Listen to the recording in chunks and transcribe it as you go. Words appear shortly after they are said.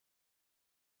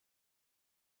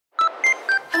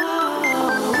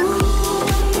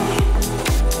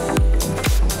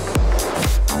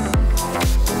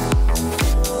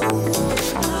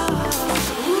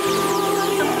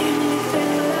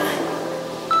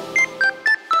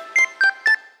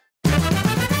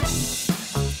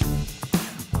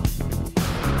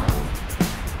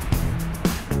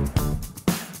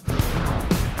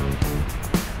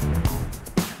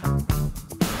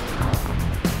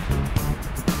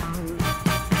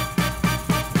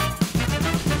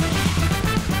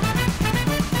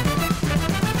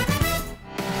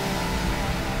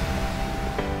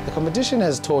competition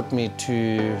has taught me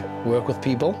to work with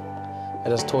people.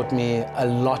 It has taught me a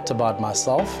lot about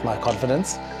myself, my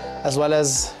confidence, as well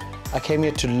as I came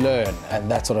here to learn, and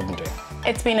that's what I've been doing.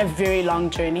 It's been a very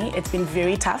long journey. It's been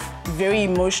very tough, very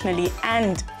emotionally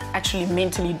and actually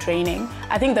mentally draining.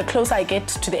 I think the closer I get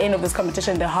to the end of this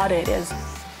competition, the harder it is.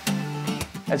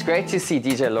 It's great to see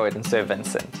DJ Lloyd and Sir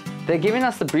Vincent. They're giving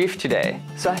us the brief today,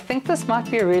 so I think this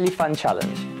might be a really fun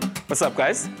challenge. What's up,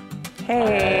 guys?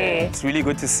 Hey. It's really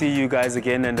good to see you guys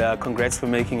again, and congrats for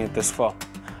making it this far.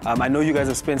 I know you guys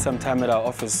have spent some time at our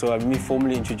office, so let me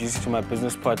formally introduce you to my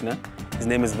business partner. His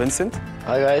name is Vincent.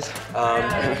 Hi, guys.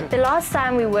 The last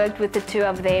time we worked with the two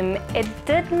of them, it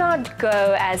did not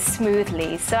go as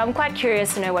smoothly, so I'm quite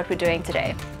curious to know what we're doing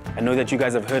today. I know that you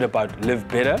guys have heard about Live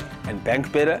Better and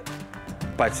Bank Better,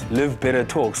 but Live Better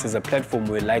Talks is a platform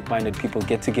where like-minded people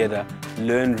get together,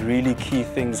 learn really key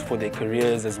things for their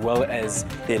careers as well as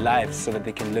their lives so that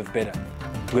they can live better.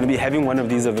 We're going to be having one of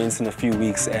these events in a few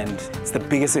weeks, and it's the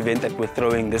biggest event that we're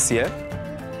throwing this year.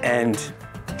 And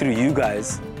through you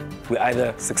guys, we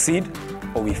either succeed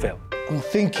or we fail. I'm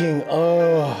thinking,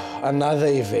 oh, another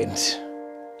event.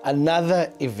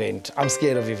 Another event. I'm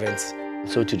scared of events.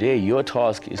 So today, your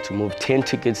task is to move 10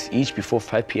 tickets each before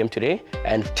 5 p.m. today,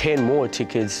 and 10 more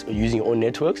tickets using your own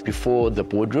networks before the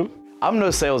boardroom. I'm no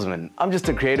salesman. I'm just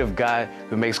a creative guy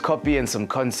who makes copy and some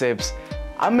concepts.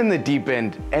 I'm in the deep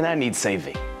end, and I need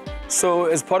saving. So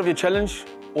as part of your challenge,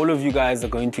 all of you guys are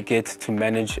going to get to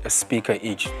manage a speaker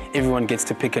each. Everyone gets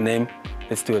to pick a name.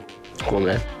 Let's do it. Cool,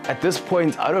 man. At this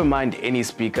point, I don't mind any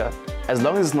speaker, as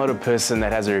long as it's not a person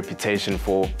that has a reputation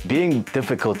for being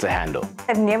difficult to handle.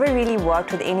 I've never really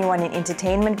worked with anyone in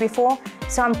entertainment before,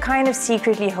 so I'm kind of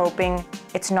secretly hoping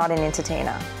it's not an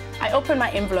entertainer. I open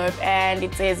my envelope and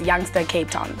it says Youngster Cape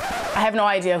Town. I have no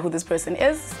idea who this person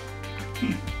is.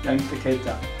 Youngster Cape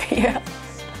Town. Yeah.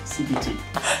 CPT.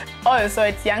 Oh, so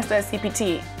it's Youngster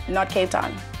CPT, not Cape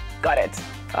Town. Got it.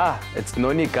 Ah, it's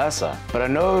Noni Gasa, but I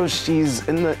know she's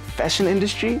in the fashion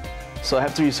industry, so I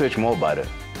have to research more about her.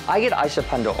 I get Aisha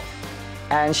Pandor,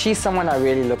 and she's someone I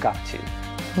really look up to.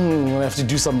 I'm gonna have to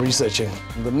do some researching.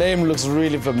 The name looks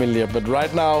really familiar, but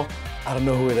right now, I don't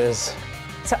know who it is.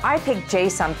 So I picked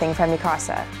J'Something from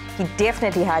Mikasa. He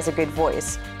definitely has a good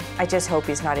voice. I just hope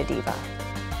he's not a diva.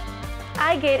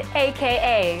 I get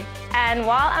AKA, and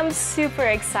while I'm super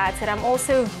excited, I'm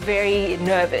also very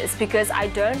nervous because I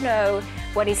don't know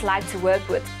what it's like to work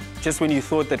with. Just when you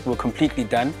thought that we're completely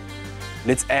done,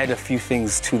 let's add a few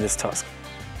things to this task.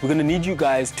 We're going to need you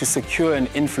guys to secure an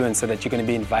influencer that you're going to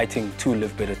be inviting to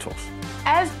Live Better Talks.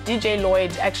 As DJ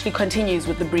Lloyd actually continues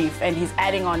with the brief and he's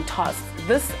adding on tasks,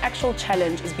 this actual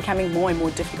challenge is becoming more and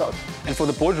more difficult. And for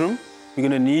the boardroom, we're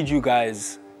going to need you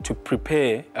guys to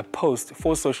prepare a post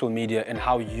for social media and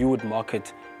how you would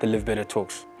market the Live Better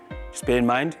Talks. Just bear in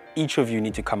mind, each of you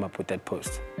need to come up with that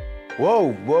post.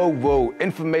 Whoa, whoa, whoa,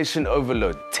 information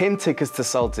overload. 10 tickets to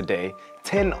sell today,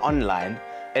 10 online,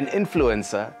 an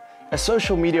influencer, a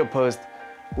social media post.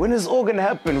 When is all gonna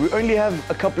happen? We only have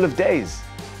a couple of days.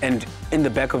 And in the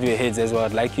back of your heads as well,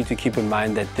 I'd like you to keep in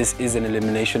mind that this is an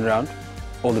elimination round.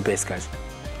 All the best, guys.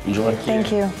 Enjoy.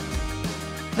 Thank you.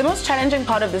 The most challenging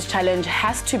part of this challenge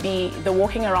has to be the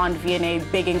walking around V&A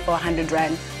begging for 100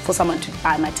 Rand for someone to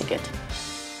buy my ticket.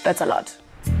 That's a lot.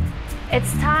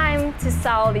 It's time to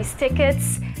sell these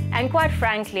tickets, and quite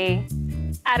frankly,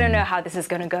 I don't know how this is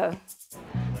gonna go.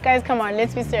 Guys, come on,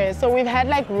 let's be serious. So we've had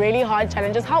like really hard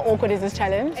challenges. How awkward is this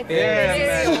challenge?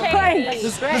 This is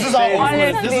how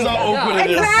awkward it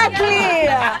is. Exactly!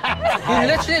 You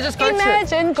literally just go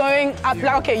Imagine going up,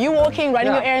 like, okay, you walking,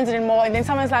 running your errands in the mall, and then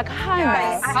someone's like, hi,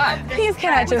 ma'am. Hi. Please,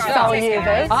 can I just sell you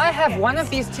this? I have one of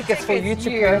these tickets for you to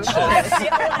purchase.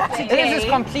 This is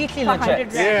completely legit.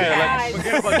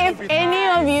 If any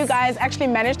of you guys actually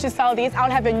manage to sell these, I'll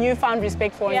have a newfound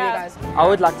respect for you guys. I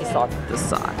would like to start with this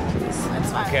side, please.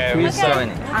 That's fine. Okay, who's sewing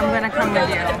it? I'm gonna come with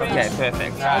you. Okay,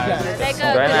 perfect.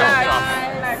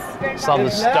 Sell the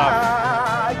stuff.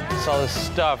 Sell the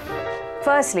stuff.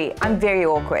 Firstly, I'm very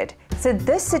awkward. So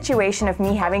this situation of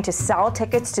me having to sell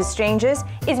tickets to strangers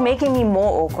is making me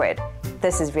more awkward.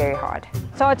 This is very hard.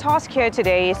 So our task here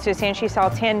today is to essentially sell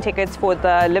 10 tickets for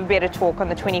the Live Better Talk on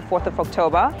the 24th of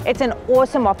October. It's an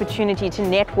awesome opportunity to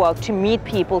network, to meet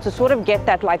people, to sort of get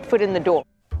that like foot in the door.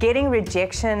 Getting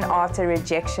rejection after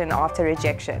rejection after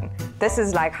rejection. This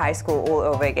is like high school all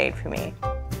over again for me.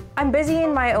 I'm busy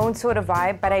in my own sort of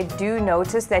vibe, but I do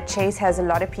notice that Chase has a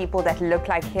lot of people that look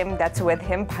like him, that's with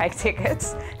him, buying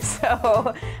tickets.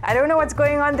 So I don't know what's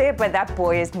going on there, but that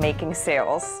boy is making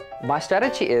sales. My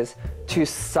strategy is to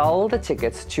sell the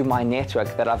tickets to my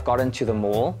network that I've gotten to the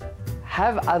mall,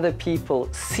 have other people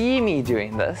see me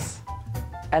doing this,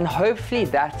 And hopefully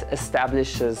that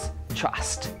establishes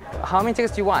trust. How many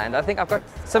tickets do you want? I think I've got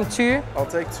some 2. I'll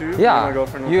take 2. Yeah, My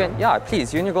girlfriend will come. yeah,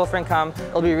 please, you and your girlfriend come.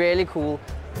 It'll be really cool.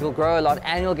 You'll grow a lot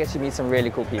and you'll get to meet some really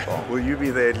cool people. Will you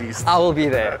be there at least? I will be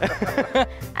there.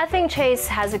 I think Chase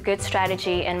has a good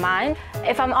strategy in mind.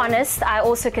 If I'm honest, I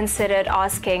also considered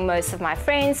asking most of my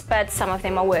friends, but some of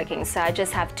them are working, so I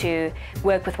just have to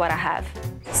work with what I have.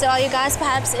 So are you guys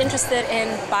perhaps interested in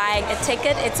buying a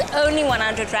ticket? It's only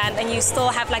 100 Rand and you still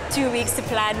have like 2 weeks to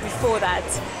plan before that.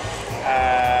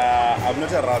 I'm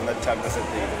not around that time, that's the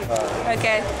thing.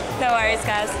 Okay, no worries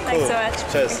guys. Thanks so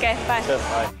much. Cheers. Okay, bye. Cheers,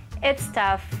 bye. It's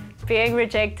tough. Being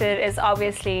rejected is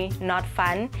obviously not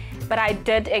fun, but I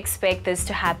did expect this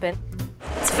to happen.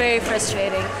 It's very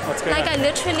frustrating. Like I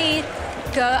literally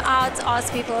go out,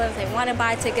 ask people if they want to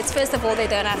buy tickets. First of all, they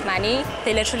don't have money.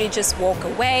 They literally just walk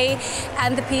away.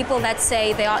 And the people that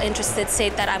say they are interested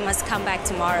said that I must come back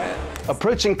tomorrow.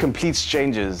 Approaching complete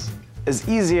strangers is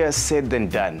easier said than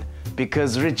done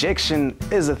because rejection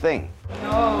is a thing.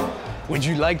 No. Would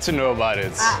you like to know about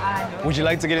it? No. Would you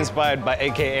like to get inspired by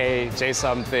AKA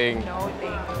J'Something? No,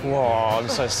 thank you. Whoa, I'm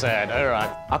so sad. All right.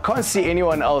 I can't see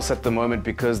anyone else at the moment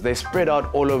because they're spread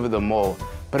out all over the mall.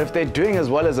 But if they're doing as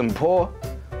well as Mpho,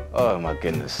 oh my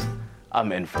goodness,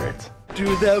 I'm in for it.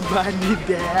 Do the money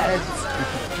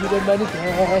dance. Do the money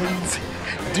dance.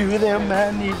 Do the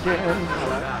money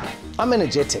dance. I'm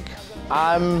energetic.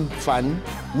 I'm fun.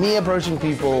 Me approaching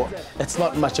people, it's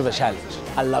not much of a challenge.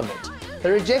 I love it.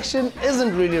 The rejection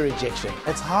isn't really rejection.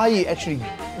 It's how you actually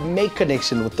make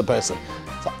connection with the person.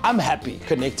 So I'm happy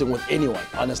connecting with anyone.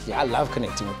 Honestly, I love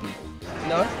connecting with people.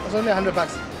 No, it's only $100.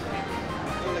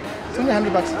 It's only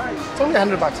 $100. It's only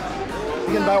 $100.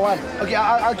 You can buy one. Okay,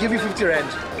 I'll give you 50 Rand.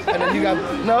 And then you got,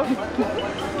 no?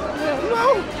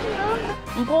 No.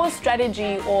 Mpho's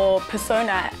strategy or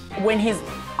persona when he's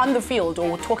on the field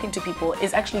or talking to people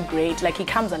is actually great. Like he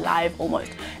comes alive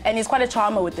almost. And he's quite a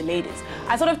charmer with the ladies.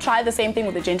 I sort of tried the same thing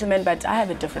with the gentlemen, but I have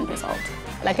a different result.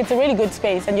 Like it's a really good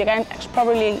space and you can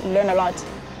probably learn a lot.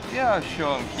 Yeah, sure,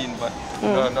 I'm keen, but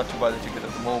not to buy the ticket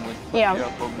at the moment. Yeah.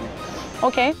 Yeah, probably.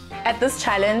 Okay. At this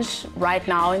challenge right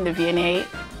now in the V&A,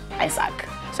 I suck.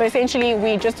 So essentially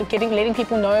we're just letting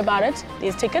people know about it.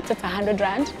 These tickets, it's 100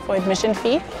 Rand for admission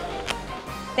fee.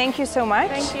 Thank you so much.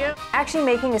 Thank you. Actually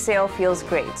making a sale feels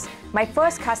great. My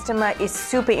first customer is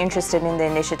super interested in the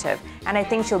initiative and I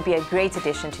think she'll be a great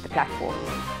addition to the platform.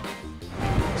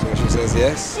 So she says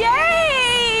yes?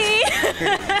 Yay!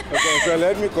 Okay, so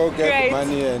let me go get the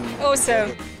money and...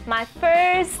 Awesome. My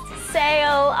first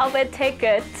sale of a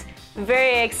ticket.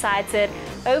 Very excited.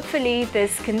 Hopefully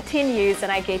this continues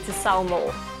and I get to sell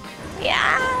more.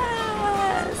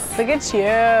 Yes! Look at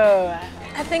you.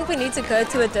 I think we need to go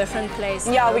to a different place.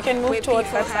 Yeah, we can move towards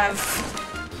that side.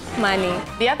 Money.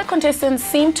 The other contestants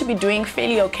seem to be doing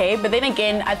fairly okay, but then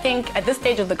again, I think at this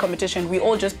stage of the competition, we're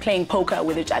all just playing poker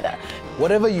with each other.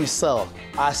 Whatever you sell,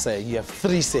 I say you have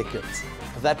 3 seconds.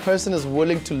 If that person is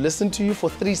willing to listen to you for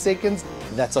 3 seconds,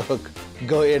 that's a hook.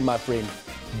 Go in, my friend.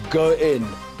 Go in.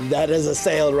 That is a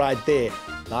sale right there.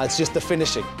 Now it's just the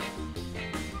finishing.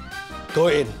 Go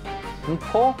in.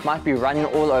 Mpho might be running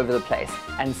all over the place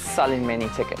and selling many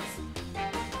tickets.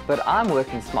 But I'm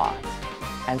working smart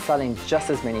and selling just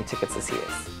as many tickets as he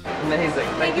is. Amazing.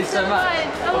 Thank you so much.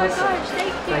 Oh my gosh, thank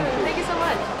you. Thank you so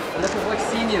much. I'm looking forward to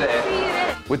seeing you there. See you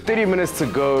there. With 30 minutes to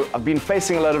go, I've been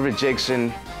facing a lot of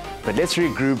rejection, but let's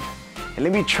regroup and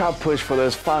let me try push for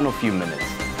those final few minutes.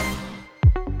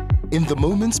 In the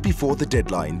moments before the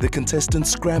deadline, the contestants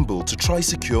scramble to try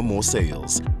secure more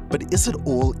sales. But is it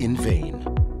all in vain?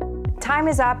 Time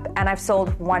is up and I've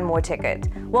sold 1 more ticket.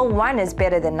 Well, 1 is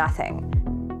better than nothing.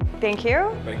 Thank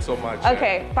you. Thanks so much.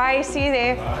 Okay, bye, see you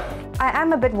there. Bye. I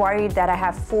am a bit worried that I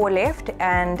have 4 left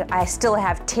and I still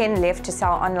have 10 left to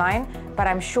sell online, but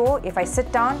I'm sure if I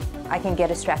sit down, I can get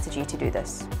a strategy to do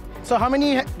this. So how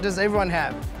many does everyone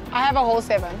have? I have a whole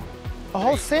 7. A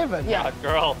whole 7? Yeah.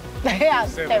 Girl. Yeah,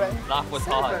 7. Life was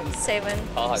hard. 7.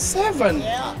 Hard. 7?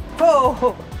 Yeah.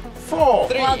 4. 4.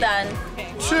 3. Well done.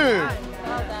 2.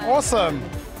 Awesome.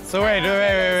 So wait.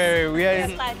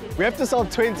 We have to sell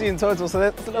 20 in total, so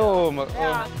that's...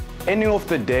 Ending off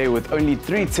the day with only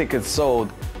 3 tickets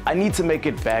sold, I need to make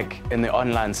it back in the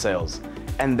online sales.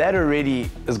 And that already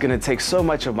is going to take so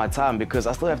much of my time because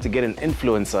I still have to get an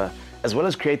influencer as well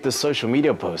as create this social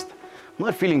media post. I'm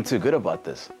not feeling too good about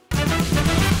this.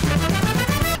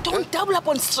 Don't double up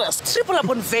on stress, triple up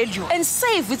on value, and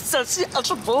save with Cell C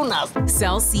Ultra Bonus.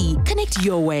 Cell C, connect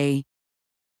your way.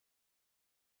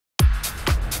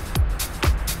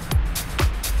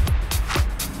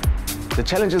 The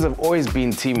challenges have always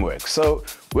been teamwork. So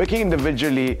working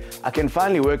individually, I can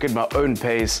finally work at my own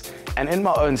pace and in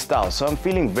my own style, so I'm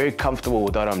feeling very comfortable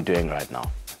with what I'm doing right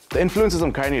now. The influencers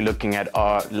I'm currently looking at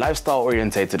are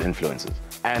lifestyle-orientated influencers.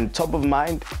 And top of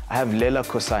mind, I have Lela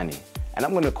Kosani, and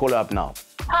I'm going to call her up now.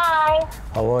 Hi.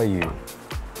 How are you?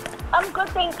 I'm good,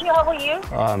 thank you. How are you?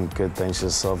 I'm good, thanks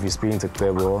yourself. You're speaking to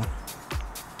Klebo.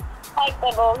 Hi,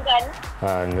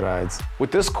 Klebo. Right.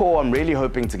 With this call, I'm really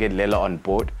hoping to get Lela on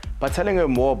board by telling her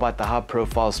more about the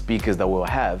high-profile speakers that we'll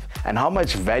have and how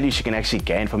much value she can actually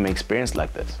gain from an experience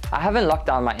like this. I haven't locked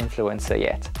down my influencer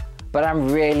yet, but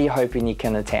I'm really hoping he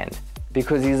can attend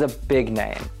because he's a big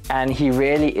name and he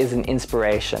really is an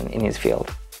inspiration in his field.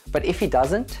 But if he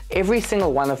doesn't, every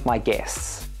single one of my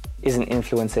guests is an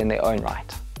influencer in their own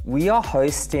right. We are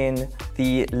hosting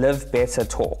the Live Better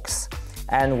Talks.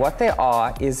 And what they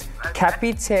are is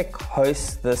Capitec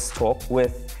hosts this talk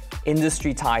with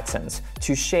industry titans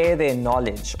to share their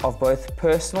knowledge of both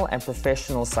personal and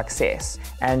professional success.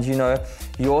 And you know,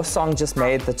 your song just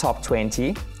made the top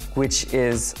 20, which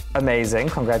is amazing.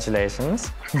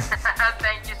 Congratulations.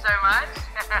 Thank you so much.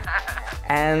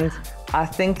 And I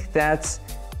think that,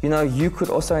 you know, you could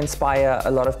also inspire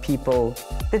a lot of people.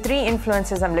 The three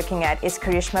influencers I'm looking at is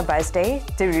Karishma Bazday,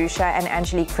 Darusha, and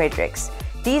Angelique Fredericks.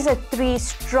 These are three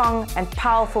strong and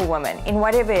powerful women in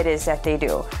whatever it is that they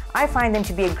do. I find them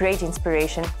to be a great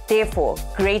inspiration, therefore,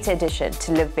 great addition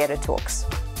to Live Better Talks.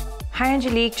 Hi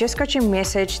Angelique, just got your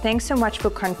message. Thanks so much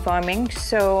for confirming.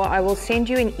 So I will send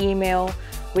you an email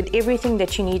with everything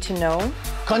that you need to know.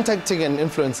 Contacting an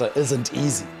influencer isn't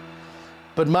easy,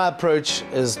 but my approach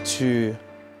is to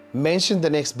mention the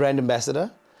next brand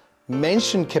ambassador,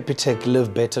 mention Capitec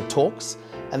Live Better Talks,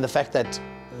 and the fact that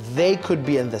they could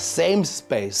be in the same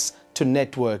space to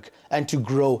network and to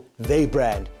grow their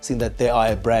brand, seeing that they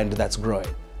are a brand that's growing.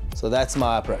 So that's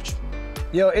my approach.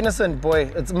 Yo, innocent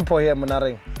boy, it's Mpo here,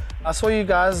 Monaring. I saw you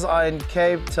guys are in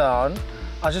Cape Town.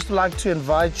 I'd just like to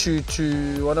invite you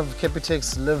to one of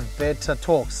Capitec's Live Better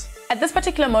Talks. At this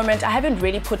particular moment, I haven't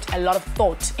really put a lot of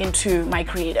thought into my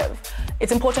creative.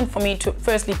 It's important for me to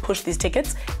firstly push these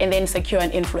tickets and then secure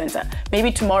an influencer.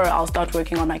 Maybe tomorrow I'll start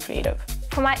working on my creative.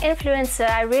 For my influencer,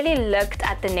 I really looked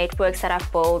at the networks that I've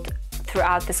built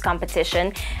throughout this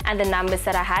competition and the numbers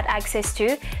that I had access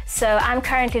to. So I'm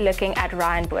currently looking at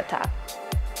Ryan Botha.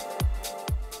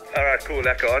 All right, cool,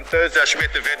 lekker. On Thursday, I should be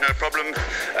at the event, no problem.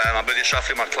 I'm busy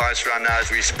shuffling my clients around now as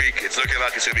we speak. It's looking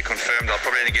like it's going to be confirmed. I'll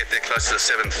probably only get there close to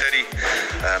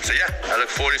 7:30. So yeah, I look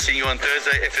forward to seeing you on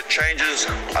Thursday. If it changes,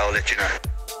 I'll let you know.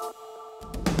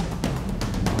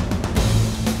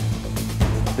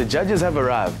 The judges have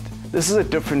arrived. This is a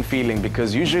different feeling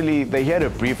because usually they're here to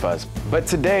brief us, but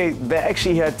today they're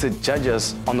actually here to judge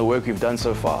us on the work we've done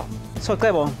so far. So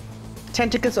Klebo, 10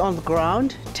 tickets on the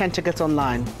ground, 10 tickets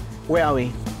online. Where are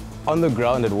we? On the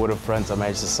ground at Waterfront, I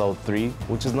managed to sell 3,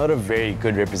 which is not a very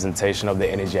good representation of the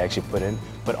energy I actually put in,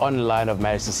 but online I've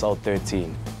managed to sell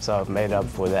 13, so I've made up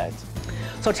for that.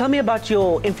 So tell me about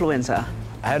your influencer.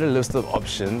 I had a list of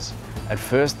options. At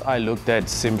first, I looked at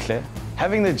Simple.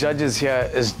 Having the judges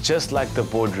here is just like the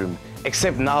boardroom,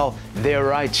 except now they're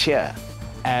right here.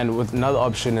 And with another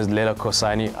option is Lela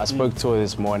Kosani. I spoke to her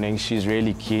this morning. She's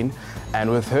really keen. And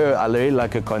with her, I really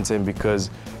like her content because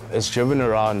it's driven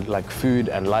around like food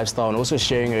and lifestyle and also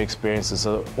sharing her experiences.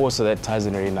 So also that ties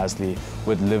in really nicely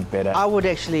with Live Better. I would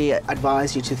actually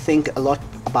advise you to think a lot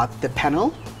about the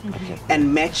panel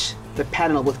and match the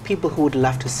panel with people who would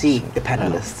love to see the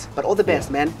panelists. But all the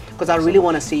best, man, because I really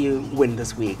want to see you win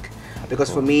this week. Because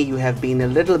for me, you have been a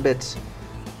little bit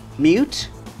mute,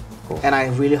 and I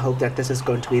really hope that this is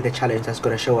going to be the challenge that's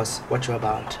going to show us what you're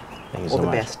about. Thank you all so the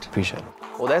much. best. Appreciate it.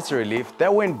 Well, that's a relief.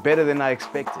 That went better than I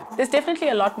expected. There's definitely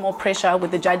a lot more pressure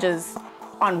with the judges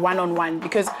on one-on-one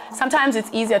because sometimes it's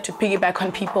easier to piggyback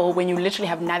on people when you literally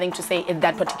have nothing to say at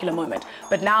that particular moment.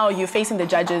 But now you're facing the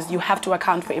judges, you have to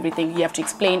account for everything, you have to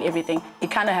explain everything. It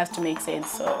kind of has to make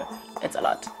sense, so it's a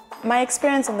lot. My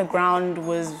experience on the ground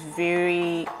was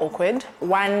very awkward.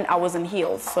 One, I was in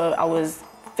heels, so I was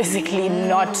physically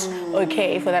not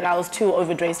okay for that. I was too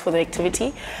overdressed for the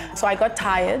activity. So I got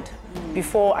tired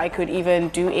before I could even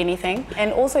do anything.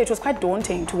 And also it was quite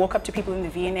daunting to walk up to people in the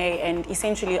V&A and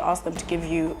essentially ask them to give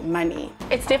you money.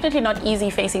 It's definitely not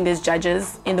easy facing these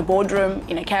judges in the boardroom,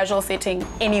 in a casual setting,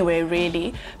 anywhere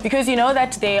really, because you know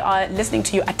that they are listening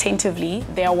to you attentively,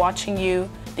 they are watching you,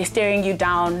 they're staring you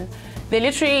down. They're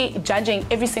literally judging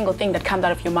every single thing that comes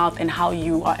out of your mouth and how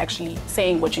you are actually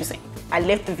saying what you're saying. I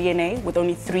left the V&A with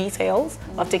only 3 sales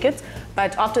of tickets,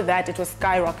 but after that it was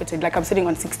skyrocketed. Like I'm sitting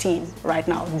on 16 right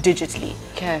now, digitally.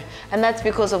 Okay, and that's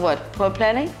because of what? Poor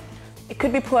planning? It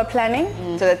could be poor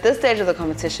planning. So at this stage of the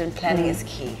competition, planning is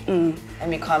key. And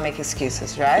we can't make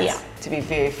excuses, right? Yeah. To be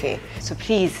very fair. So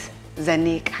please,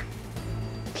 Zanika,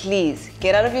 please,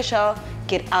 get out of your shell,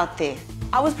 get out there.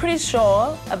 I was pretty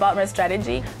sure about my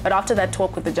strategy, but after that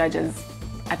talk with the judges,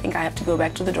 I think I have to go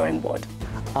back to the drawing board.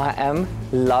 I am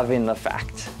loving the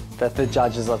fact that the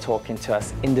judges are talking to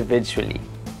us individually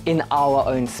in our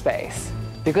own space,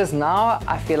 because now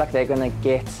I feel like they're going to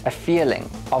get a feeling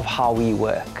of how we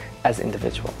work as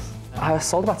individuals. I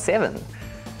sold about 7.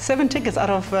 7 tickets out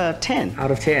of 10?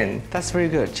 Out of 10. That's very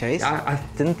good, Chase. I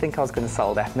didn't think I was going to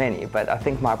sell that many, but I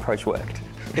think my approach worked.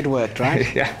 It worked,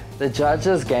 right? Yeah. The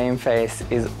judges' game face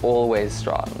is always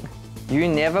strong. You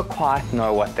never quite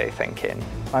know what they're thinking.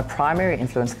 My primary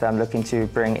influence that I'm looking to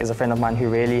bring is a friend of mine who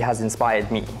really has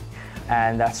inspired me,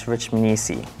 and that's Rich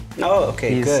Mnisi. Oh,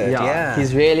 okay, good, yeah.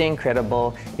 He's really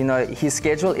incredible. You know, his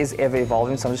schedule is ever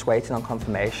evolving, so I'm just waiting on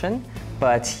confirmation,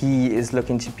 but he is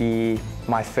looking to be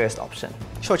my first option.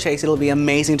 Sure, Chase, it'll be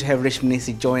amazing to have Rich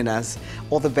Mnisi join us.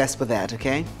 All the best with that,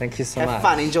 okay? Thank you so much. Have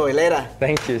fun, enjoy later.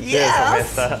 Thank you.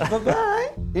 Yes. Cheers,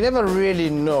 Bye-bye. You never really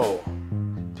know,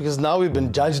 because now we've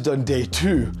been judged on day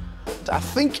 2. I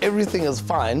think everything is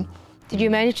fine. Did you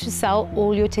manage to sell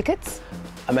all your tickets?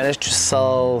 I managed to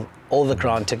sell all the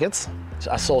ground tickets.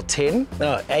 I sold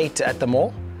 8 at the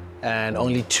mall, and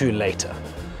only 2 later.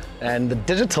 And the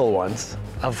digital ones,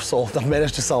 I've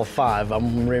managed to sell 5.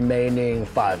 I'm remaining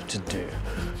 5 to do.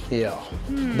 Yeah.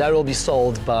 That will be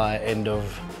sold by end of,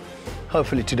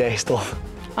 hopefully today still.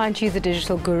 Aren't you the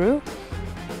digital guru?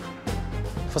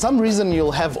 For some reason,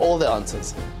 you'll have all the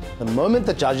answers. The moment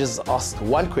the judges ask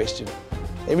one question,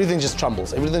 everything just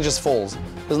trembles, everything just falls,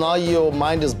 because now your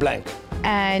mind is blank.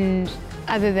 And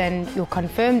other than your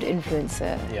confirmed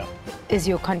influencer, is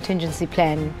your contingency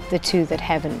plan the 2 that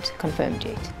haven't confirmed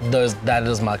yet? That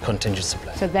is my contingency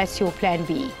plan. So that's your plan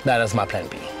B? That is my plan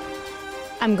B.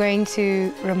 I'm going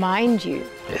to remind you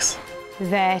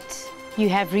that you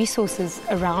have resources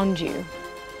around you.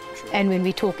 And when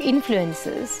we talk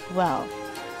influencers, well,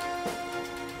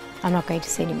 I'm not going to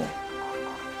say anymore.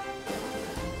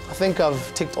 I think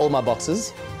I've ticked all my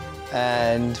boxes,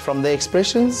 and from their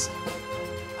expressions,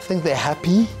 I think they're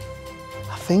happy,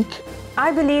 I think.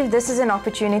 I believe this is an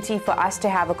opportunity for us to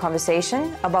have a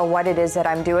conversation about what it is that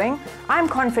I'm doing. I'm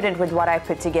confident with what I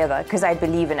put together because I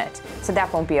believe in it, so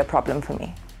that won't be a problem for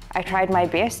me. I tried my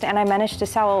best and I managed to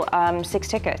sell 6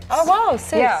 tickets. Oh wow,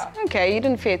 6? Yeah. Okay, you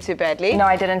didn't fare too badly. No,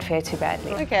 I didn't fare too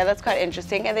badly. Okay, that's quite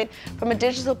interesting. And then from a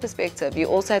digital perspective, you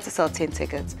also had to sell 10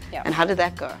 tickets. Yeah. And how did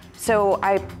that go? So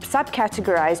I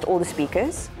subcategorized all the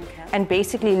speakers and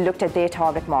basically looked at their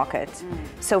target market.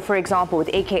 So for example, with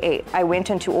AKA, I went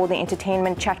into all the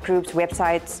entertainment chat groups,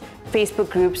 websites, Facebook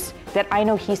groups that I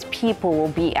know his people will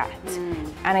be at.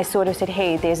 And I sort of said,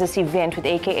 hey, there's this event with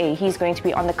AKA, he's going to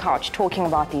be on the couch talking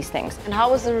about these things. And how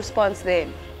was the response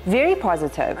then? Very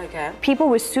positive. Okay. People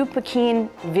were super keen,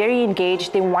 very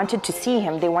engaged. They wanted to see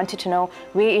him. They wanted to know,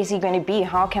 where is he going to be?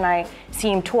 How can I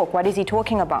see him talk? What is he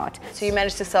talking about? So you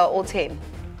managed to sell all 10?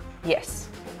 Yes.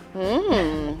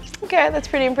 Okay, that's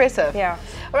pretty impressive. Yeah.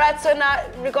 All right, so now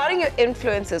regarding your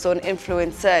influencers or an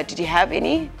influencer, did you have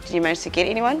any? Did you manage to get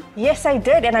anyone? Yes, I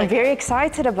did, and I'm very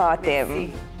excited about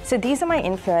them. So these are my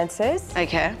influencers.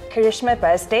 Okay. Karishma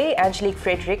Birthday, Angelique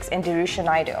Fredericks, and Darusha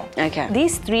Naidu. Okay.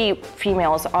 These 3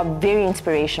 females are very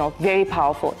inspirational, very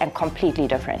powerful, and completely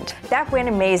different. That went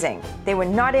amazing. They were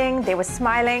nodding, they were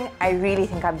smiling. I really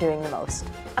think I'm doing the most.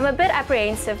 I'm a bit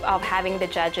apprehensive of having the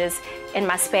judges in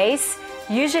my space.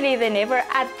 Usually they're never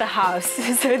at the house,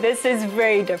 so this is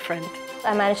very different.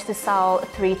 I managed to sell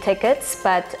 3 tickets,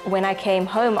 but when I came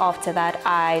home after that,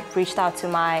 I reached out to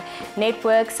my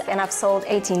networks and I've sold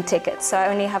 18 tickets. So I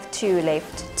only have 2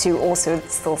 left to also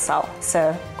still sell.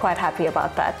 So quite happy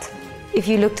about that. If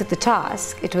you looked at the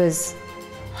task, it was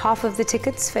half of the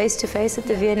tickets face-to-face at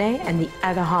the V&A and the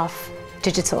other half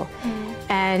digital.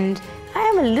 And I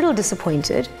am a little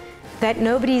disappointed that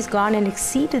nobody's gone and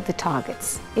exceeded the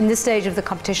targets. In this stage of the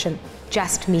competition,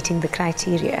 just meeting the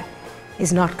criteria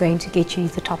is not going to get you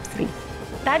the top 3.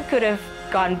 That could have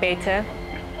gone better.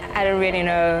 I don't really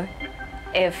know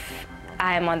if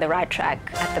I am on the right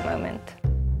track at the moment.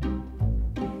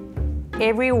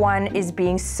 Everyone is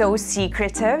being so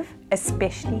secretive,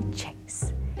 especially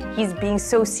Chase. He's being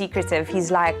so secretive. He's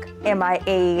like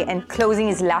MIA and closing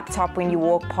his laptop when you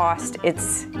walk past.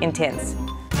 It's intense.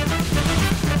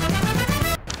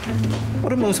 What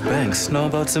do most banks know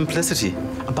about simplicity?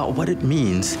 About what it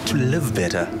means to live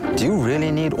better? Do you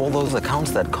really need all those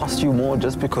accounts that cost you more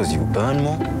just because you earn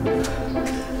more?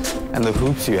 And the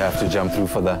hoops you have to jump through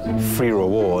for the free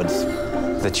rewards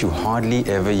that you hardly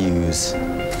ever use.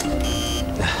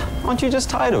 Aren't you just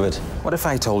tired of it? What if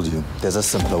I told you there's a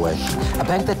simpler way? A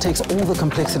bank that takes all the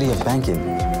complexity of banking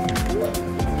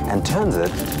and turns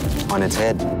it on its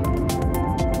head.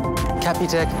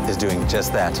 Capitec is doing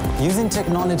just that. Using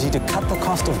technology to cut the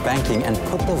cost of banking and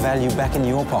put the value back in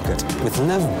your pocket with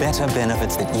Live Better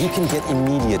benefits that you can get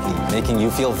immediately, making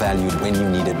you feel valued when you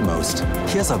need it most.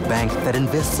 Here's a bank that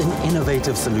invests in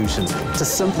innovative solutions to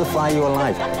simplify your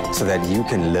life so that you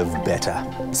can live better.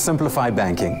 Simplify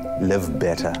banking. Live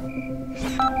better.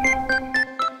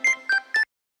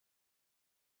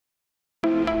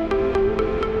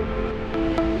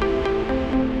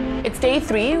 It's day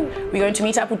 3. We're going to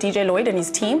meet up with DJ Lloyd and his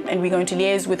team, and we're going to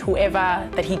liaise with whoever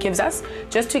that he gives us,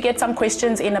 just to get some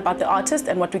questions in about the artist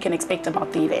and what we can expect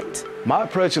about the event. My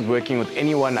approach with working with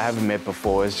anyone I haven't met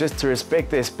before is just to respect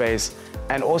their space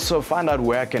and also find out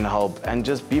where I can help and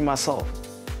just be myself.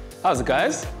 How's it,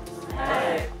 guys?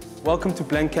 Hi. Welcome to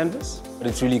Blank Canvas.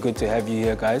 It's really good to have you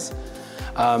here, guys.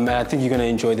 And I think you're going to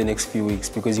enjoy the next few weeks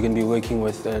because you're going to be working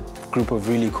with a group of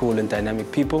really cool and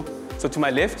dynamic people. So to my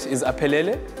left is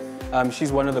Aphelele.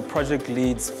 She's one of the project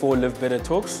leads for Live Better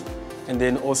Talks. And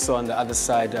then also on the other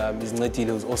side is Ncedile,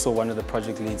 who's also one of the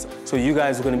project leads. So you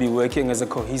guys are going to be working as a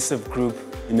cohesive group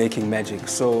in making magic.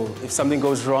 So if something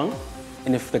goes wrong,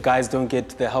 and if the guys don't get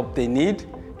the help they need,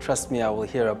 trust me, I will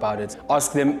hear about it.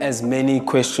 Ask them as many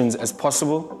questions as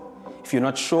possible. If you're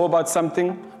not sure about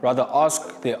something, rather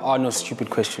ask. There are no stupid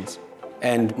questions.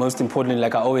 And most importantly,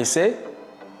 like I always say,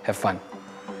 have fun.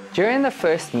 During the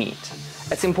first meet,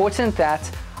 it's important that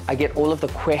I get all of the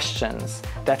questions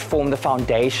that form the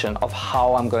foundation of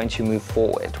how I'm going to move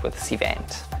forward with this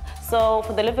event. So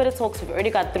for the Live Better Talks, we've already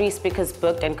got 3 speakers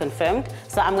booked and confirmed.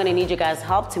 So I'm going to need you guys'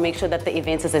 help to make sure that the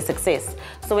event is a success.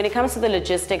 So when it comes to the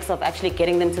logistics of actually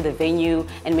getting them to the venue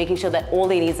and making sure that all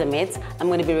their needs are met, I'm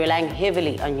going to be relying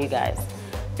heavily on you guys.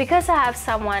 Because I have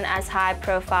someone as high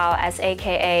profile as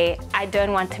AKA, I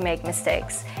don't want to make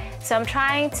mistakes. So I'm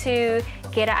trying to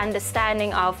get an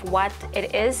understanding of what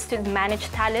it is to manage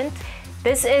talent.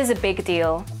 This is a big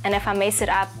deal, and if I mess it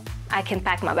up, I can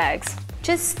pack my bags.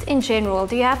 Just in general,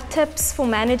 do you have tips for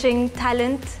managing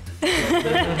talent?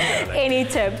 Any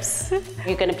tips?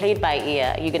 You're going to play it by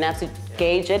ear. You're going to have to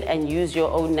gauge it and use your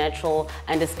own natural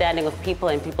understanding of people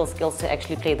and people's skills to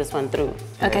actually play this one through.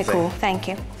 Okay, cool. Thank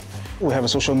you. We have a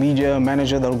social media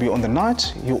manager that will be on the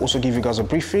night. He'll also give you guys a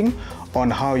briefing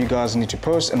on how you guys need to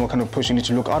post and what kind of post you need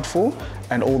to look out for,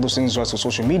 and all those things for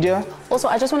social media. Also,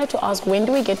 I just wanted to ask, when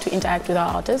do we get to interact with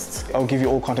our artists? I'll give you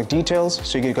all contact details,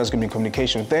 so you guys can be in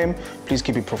communication with them. Please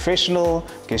keep it professional,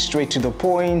 get straight to the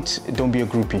point, don't be a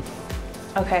groupie.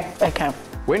 Okay. Okay.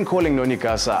 When calling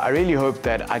Nonikasa, I really hope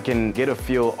that I can get a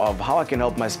feel of how I can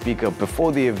help my speaker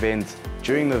before the event,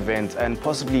 during the event, and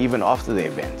possibly even after the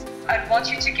event. I'd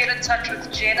want you to get in touch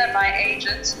with Jenna, my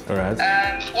agent. All right.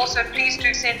 Also, please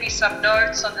do send me some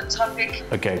notes on the topic.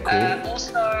 Okay, cool.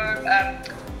 Also,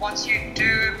 once you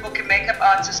do book a makeup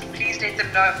artist, please let them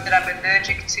know that I'm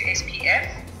allergic to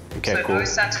SPF. Okay, so cool. no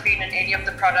sunscreen in any of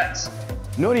the products.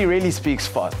 Nori really speaks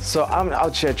fast, so I'm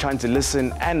out here trying to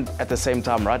listen and at the same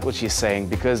time write what she's saying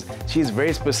because she's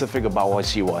very specific about what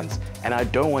she wants, and I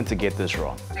don't want to get this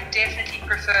wrong. I definitely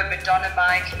prefer a Madonna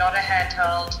mic, not a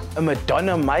handheld. A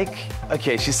Madonna mic?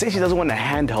 Okay, she says she doesn't want a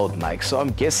handheld mic, so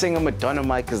I'm guessing a Madonna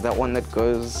mic is that one that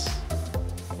goes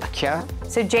like here?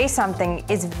 So J'Something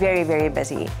is very, very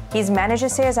busy. His manager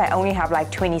says I only have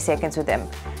like 20 seconds with him.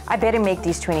 I better make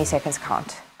these 20 seconds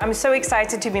count. I'm so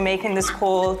excited to be making this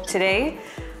call today.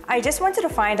 I just wanted to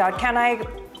find out, can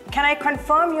I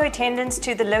confirm your attendance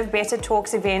to the Live Better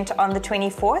Talks event on the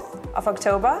 24th of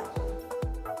October?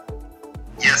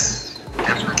 Yes,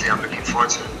 definitely. I'm looking forward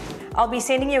to it. I'll be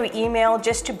sending you an email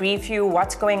just to brief you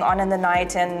what's going on in the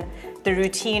night and the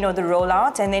routine or the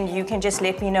rollout, and then you can just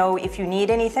let me know if you need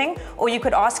anything, or you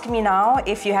could ask me now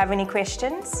if you have any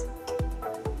questions.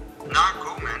 No,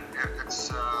 cool, man.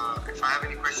 If I have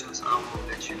any questions, I will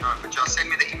let you know. But just send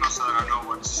me the email so that I know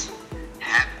what's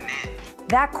happening.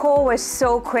 That call was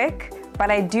so quick, but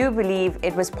I do believe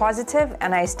it was positive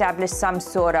and I established some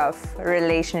sort of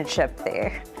relationship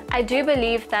there. I do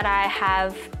believe that I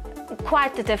have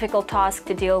quite a difficult task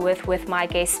to deal with my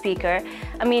guest speaker.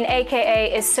 I mean,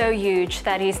 AKA is so huge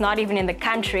that he's not even in the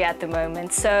country at the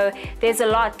moment, so there's a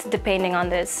lot depending on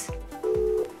this.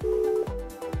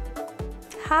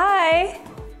 Hi.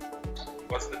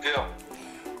 What's the deal?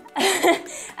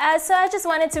 So I just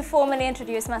wanted to formally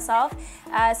introduce myself.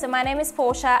 So my name is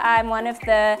Portia. I'm one of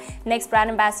the next brand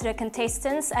ambassador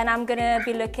contestants, and I'm gonna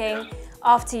be looking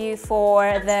after you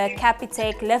for the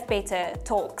Capitec Live Better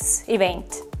Talks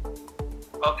event.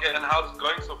 Okay, and how's it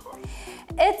going so far?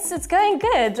 It's going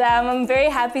good. I'm very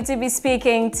happy to be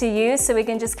speaking to you so we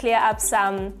can just clear up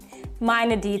some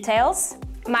minor details.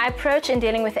 My approach in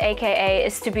dealing with AKA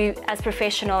is to be as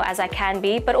professional as I can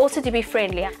be, but also to be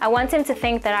friendly. I want him to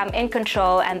think that I'm in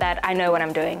control and that I know what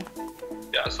I'm doing.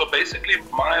 Yeah, so basically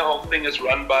my whole thing is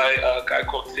run by a guy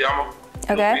called Siamo.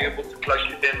 Okay. He'll be able to plug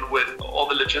you in with all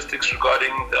the logistics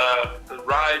regarding the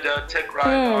rider, tech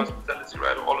rider, hospitality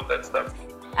rider, all of that stuff.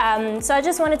 So I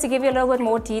just wanted to give you a little bit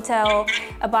more detail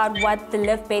about what the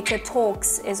Live Better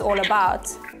Talks is all about.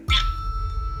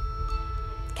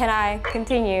 Can I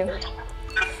continue?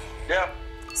 Yeah.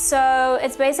 So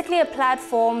it's basically a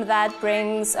platform that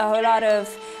brings a whole lot of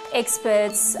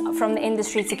experts from the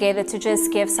industry together to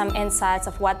just give some insights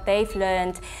of what they've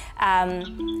learned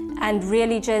and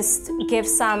really just give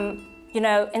some,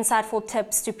 insightful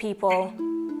tips to people.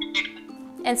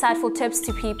 Insightful tips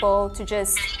to people to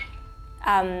just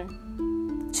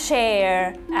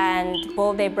share and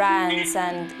build their brands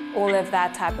and all of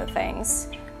that type of things.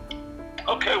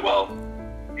 Okay, well,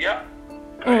 yeah.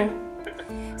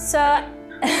 So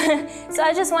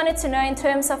I just wanted to know, in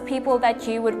terms of people that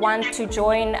you would want to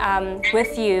join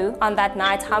with you on that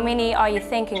night, how many are you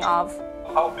thinking of?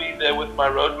 I'll be there with my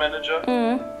road manager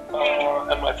and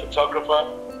my photographer.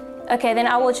 Okay, then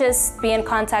I will just be in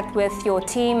contact with your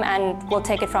team and we'll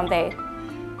take it from there.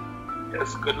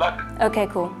 Yes, good luck. Okay,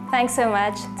 cool. Thanks so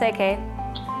much. Take care.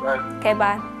 Bye. Okay,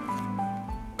 bye.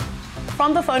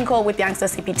 From the phone call with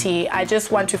YoungstaCPT, I just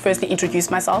want to firstly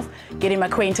introduce myself, get him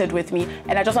acquainted with me,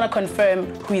 and I just want to confirm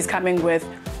who he's coming with.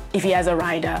 If he has a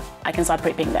rider, I can start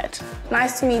prepping that.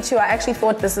 Nice to meet you. I actually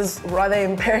thought this is rather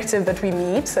imperative that we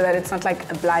meet so that it's not like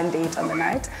a blind date on the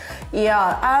night.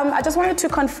 Yeah, I just wanted to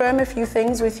confirm a few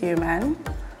things with you, man.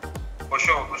 For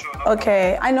sure, for sure.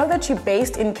 Okay, I know that you're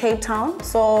based in Cape Town,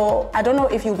 so I don't know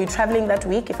if you'll be traveling that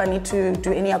week, if I need to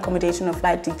do any accommodation or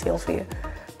flight details for you.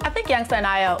 I think Youngster and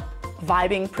I are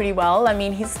vibing pretty well. I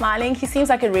mean, he's smiling. He seems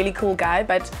like a really cool guy,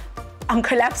 but I'm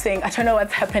collapsing. I don't know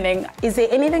what's happening. Is there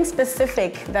anything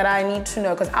specific that I need to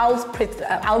know? Because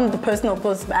I'm the person who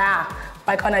goes,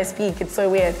 why can't I speak? It's so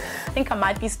weird. I think I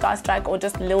might be starstruck or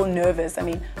just a little nervous. I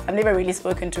mean, I've never really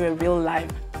spoken to a real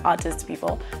live artist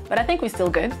before, but I think we're still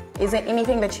good. Is there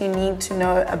anything that you need to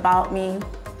know about me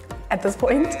at this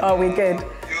point? Or are we good?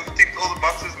 You've ticked all the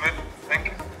boxes, man. Thank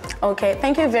you. Okay,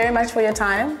 thank you very much for your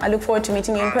time. I look forward to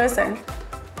meeting you in person.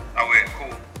 Cool.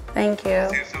 Thank you.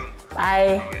 See you soon.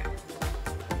 Bye.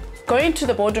 Going to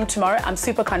the boardroom tomorrow, I'm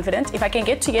super confident. If I can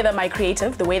get together my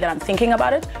creative, the way that I'm thinking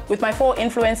about it, with my 4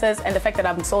 influencers and the fact that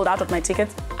I'm sold out of my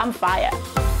tickets, I'm fire.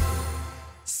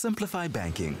 Simplify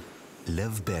banking.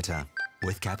 Live better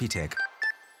with Capitec.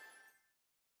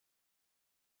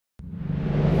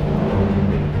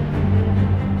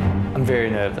 I'm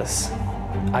very nervous.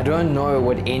 I don't know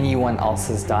what anyone else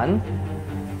has done,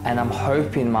 and I'm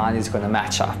hoping mine is going to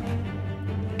match up.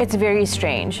 It's very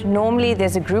strange. Normally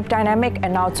there's a group dynamic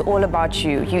and now it's all about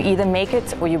you. You either make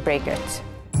it or you break it.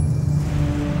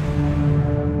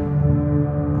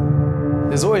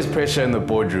 There's always pressure in the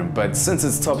boardroom, but since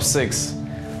it's top 6,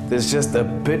 there's just a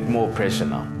bit more pressure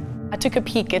now. I took a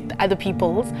peek at other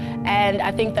people's, and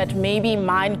I think that maybe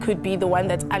mine could be the one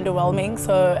that's underwhelming,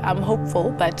 so I'm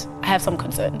hopeful, but I have some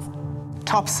concerns.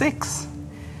 Top 6.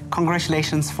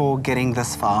 Congratulations for getting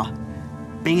this far.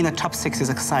 Being in the top 6 is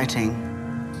exciting,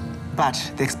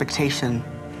 but the expectation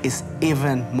is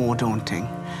even more daunting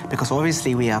because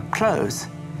obviously we are close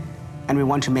and we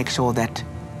want to make sure that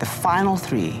the final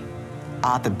 3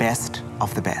 are the best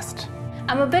of the best.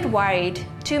 I'm a bit worried.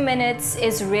 2 minutes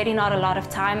is really not a lot of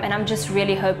time, and I'm just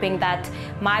really hoping that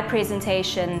my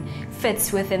presentation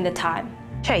fits within the time.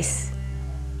 Chase,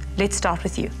 let's start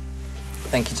with you.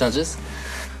 Thank you, judges.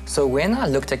 So when I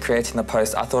looked at creating the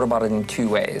post, I thought about it in 2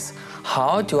 ways.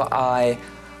 How do I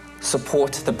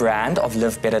support the brand of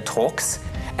Live Better Talks?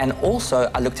 And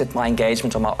also, I looked at my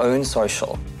engagement on my own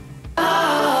social.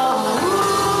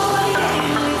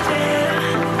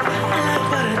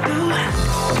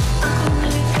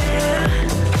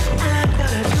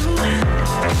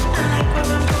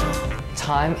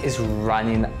 Time is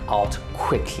running out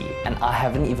quickly, and I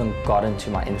haven't even gotten to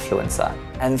my influencer.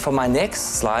 And for my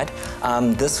next slide,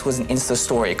 this was an Insta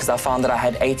story because I found that I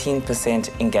had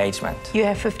 18% engagement. You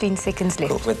have 15 seconds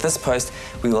left. Cool. With this post,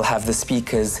 we will have the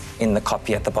speakers in the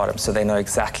copy at the bottom so they know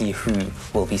exactly who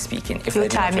will be speaking if they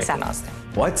do not recognize them.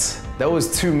 What? That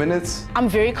was 2 minutes? I'm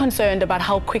very concerned about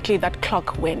how quickly that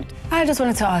clock went. I just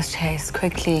wanted to ask Chase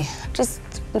quickly, just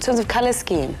in terms of colour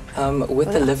scheme.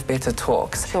 With the Live Better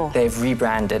Talks, they've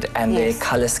rebranded and their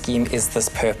colour scheme is this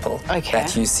purple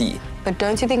that you see. But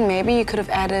don't you think maybe you could have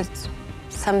added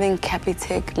something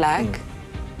Capitec-like?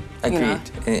 Agreed.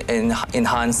 In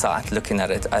hindsight, looking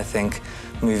at it, I think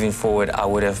moving forward, I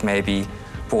would have maybe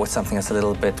brought something that's a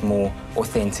little bit more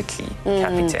authentically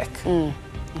Capitec.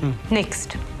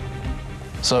 Next.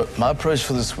 So my approach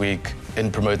for this week in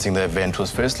promoting the event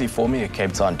was firstly forming a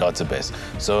Cape Town database.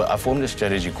 So I formed a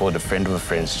strategy called a friend of a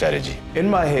friend strategy. In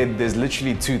my head, there's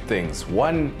literally two things.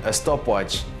 One, a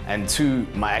stopwatch, and two,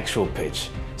 my actual pitch.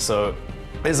 So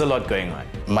there's a lot going on.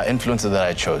 My influencer that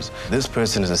I chose, this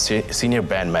person is a senior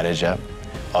brand manager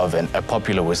of a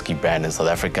popular whiskey brand in South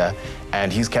Africa,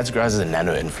 and he's categorized as a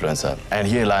nano influencer, and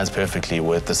he aligns perfectly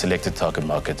with the selected target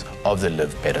market of the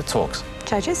Live Better Talks.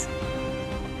 Judges?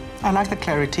 I like the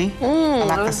clarity, I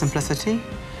like the simplicity,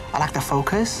 I like the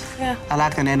focus, I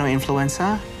like the nano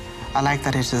influencer, I like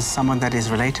that it is someone that is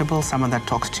relatable, someone that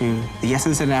talks to the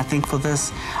essence, and I think for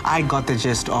this, I got the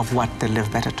gist of what the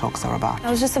Live Better Talks are about.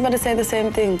 I was just about to say the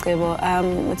same thing,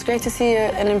 Gebo. It's great to see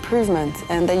an improvement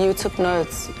and that you took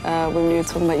notes when you were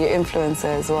talking about your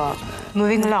influencer as well.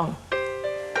 Moving along.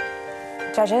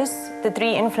 Judges, the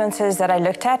three influencers that I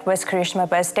looked at was Karishma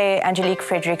Birthday, Angelique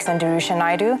Fredericks, and Darusha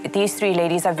Naidu. These three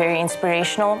ladies are very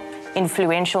inspirational,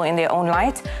 influential in their own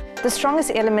light. The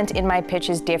strongest element in my pitch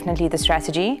is definitely the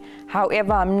strategy.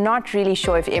 However, I'm not really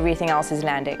sure if everything else is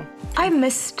landing. I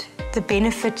missed the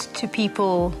benefit to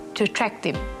people to attract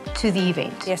them to the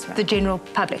event, yes, ma'am. The general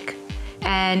public.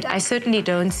 And I certainly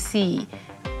don't see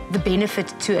the benefit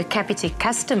to a Capitec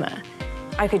customer.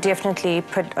 I could definitely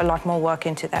put a lot more work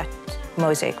into that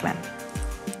mosaic, ma'am.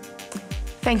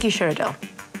 Thank you, Shiradel.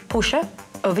 Portia,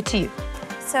 over to you.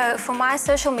 So for my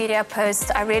social media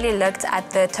posts, I really looked at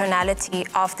the tonality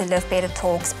of the Live Better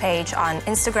Talks page on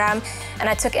Instagram, and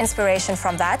I took inspiration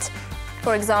from that.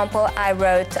 For example, I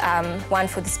wrote one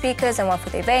for the speakers and one for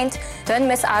the event. Don't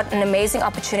miss out on an amazing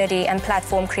opportunity and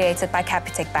platform created by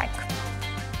Capitec Bank.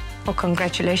 Well,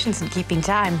 congratulations on keeping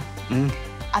time.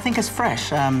 I think it's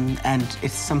fresh and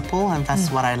it's simple, and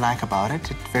that's what I like about it.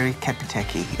 It's very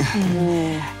Capitec-y.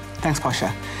 Thanks,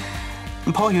 Portia.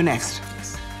 And Paul, you next.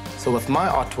 So with my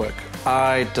artwork,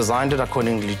 I designed it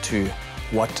accordingly to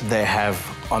what they have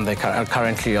on their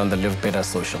currently on the Live Better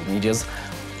social medias.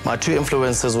 My two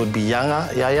influencers would be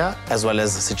Yaya as well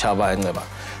as Sichaba and Ngeba.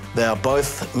 They are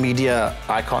both media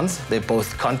icons. They're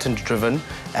both content-driven,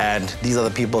 and these are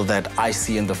the people that I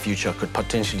see in the future could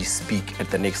potentially speak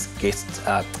at the next guest,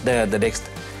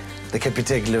 the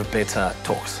Capitec Live Better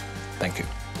Talks. Thank you.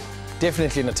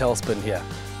 Definitely in a tailspin here.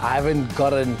 I haven't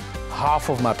gotten half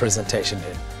of my presentation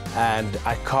in, and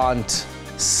I can't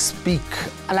speak.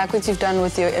 I like what you've done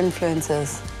with your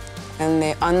influencers, and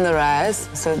they're on the rise,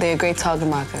 so they're great target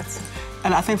markets.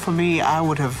 And I think for me, I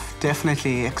would have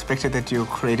definitely expected that your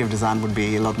creative design would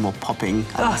be a lot more popping.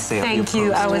 Thank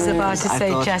you. I was about to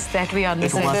say just that. We're on the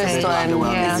same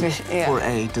page. For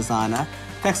a designer.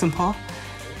 Thanks, Paul.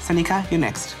 Sanika, you're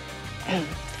next.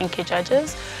 Thank you,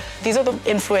 judges. These are the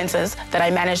influencers that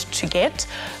I managed to get.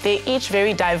 They're each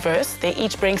very diverse. They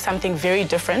each bring something very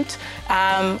different.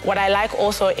 What I like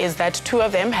also is that two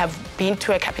of them have been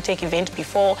to a Capitec event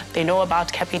before. They know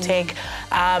about Capitec,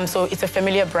 so it's a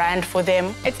familiar brand for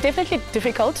them. It's definitely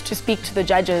difficult to speak to the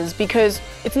judges because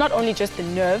it's not only just the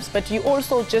nerves, but you're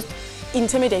also just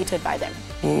intimidated by them.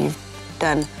 You've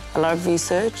done a lot of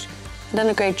research, done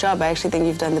a great job. I actually think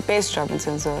you've done the best job in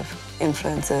terms of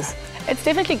influencers. It's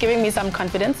definitely giving me some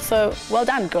confidence, so well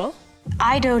done, girl.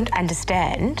 I don't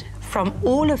understand from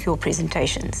all of your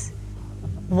presentations,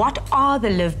 what are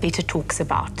the Live Better Talks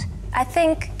about? I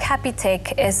think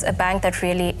Capitec is a bank that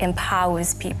really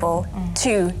empowers people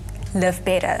to live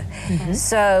better.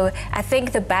 So I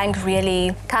think the bank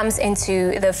really comes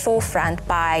into the forefront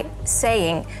by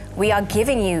saying, we are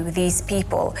giving you these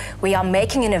people, we are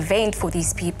making an event for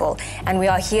these people, and we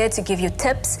are here to give you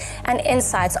tips and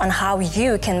insights on how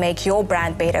you can make your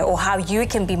brand better or how you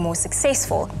can be more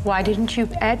successful. Why didn't you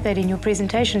add that in your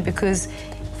presentation? Because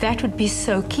that would be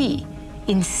so key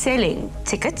in selling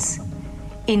tickets,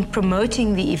 in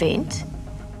promoting the event,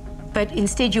 but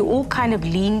instead you all kind of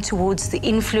lean towards the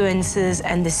influencers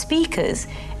and the speakers,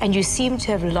 and you seem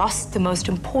to have lost the most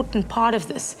important part of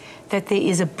this, that there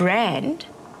is a brand,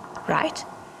 right,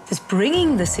 that's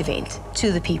bringing this event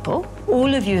to the people.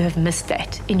 All of you have missed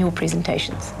that in your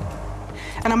presentations.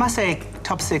 And I must say,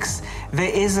 top six,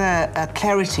 there is a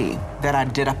clarity that I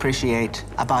did appreciate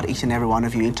about each and every one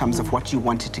of you in terms of what you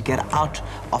wanted to get out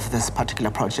of this particular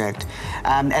project.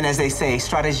 And as they say,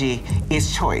 strategy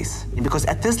is choice. Because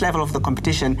at this level of the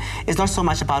competition, it's not so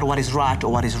much about what is right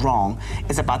or what is wrong.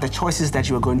 It's about the choices that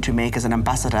you are going to make as an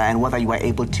ambassador and whether you are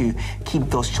able to keep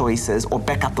those choices or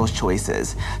back up those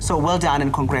choices. So well done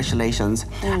and congratulations.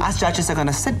 Us judges are going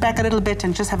to sit back a little bit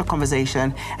and just have a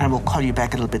conversation, and we'll call you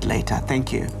back a little bit later.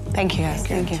 Thank you. Thank you, guys.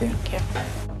 Thank you.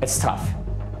 It's tough.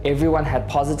 Everyone had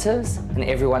positives and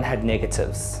everyone had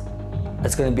negatives.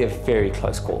 It's going to be a very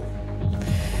close call.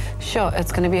 Sure,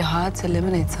 it's going to be hard to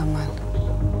eliminate someone.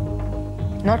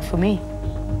 Not for me.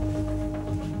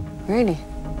 Really?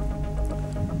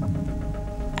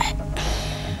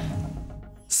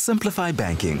 Simplify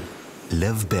banking.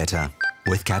 Live better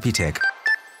with Capitec.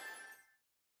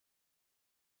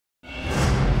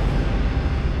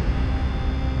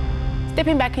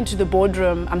 Stepping back into the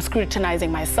boardroom, I'm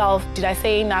scrutinizing myself. Did I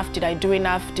say enough? Did I do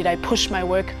enough? Did I push my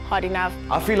work hard enough?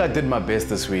 I feel I did my best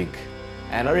this week,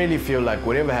 and I really feel like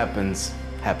whatever happens,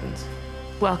 happens.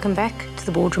 Welcome back to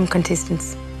the boardroom,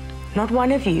 contestants. Not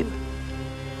one of you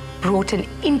brought an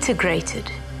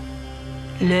integrated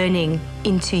learning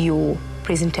into your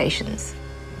presentations.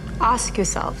 Ask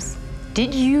yourselves,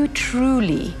 did you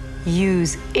truly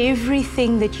use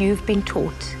everything that you've been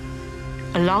taught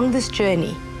along this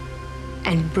journey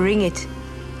and bring it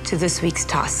to this week's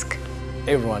task?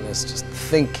 Everyone is just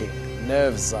thinking.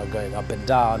 Nerves are going up and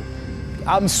down.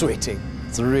 I'm sweating.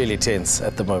 It's really tense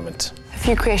at the moment. A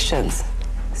few questions,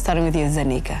 starting with you,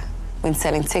 Zanika. When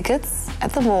selling tickets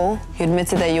at the mall, you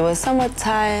admitted that you were somewhat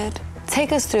tired.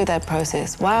 Take us through that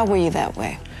process. Why were you that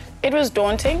way? It was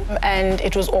daunting and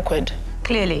it was awkward.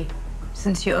 Clearly,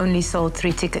 since you only sold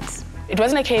 3 tickets. It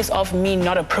wasn't a case of me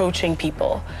not approaching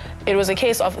people. It was a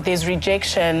case of there's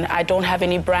rejection, I don't have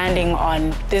any branding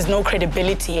on, there's no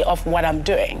credibility of what I'm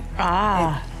doing.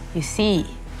 Ah, you see,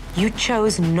 you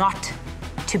chose not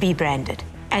to be branded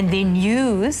and then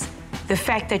use the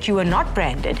fact that you were not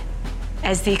branded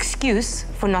as the excuse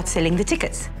for not selling the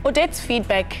tickets. Odette's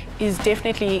feedback is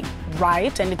definitely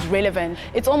right and it's relevant.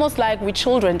 It's almost like we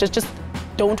children just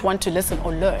don't want to listen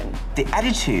or learn. The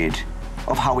attitude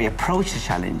of how we approach the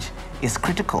challenge is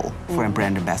critical for a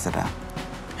brand ambassador.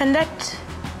 And that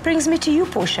brings me to you,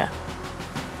 Portia.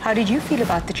 How did you feel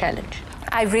about the challenge?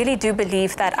 I really do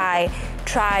believe that I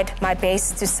tried my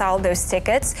best to sell those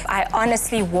tickets. I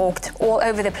honestly walked all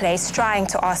over the place trying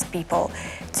to ask people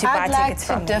to buy tickets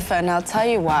from me. I'd like to differ, and I'll tell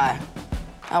you why.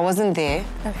 I wasn't there.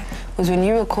 Okay. It was when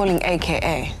you were calling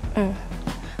AKA.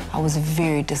 I was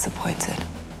very disappointed.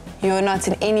 You were not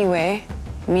in any way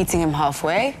meeting him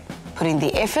halfway, putting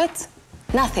the effort.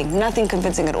 Nothing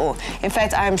convincing at all. In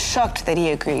fact, I am shocked that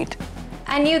he agreed.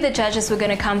 I knew the judges were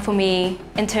going to come for me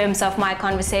in terms of my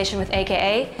conversation with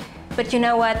AKA, but you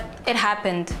know what? It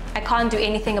happened. I can't do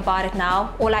anything about it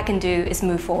now. All I can do is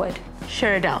move forward.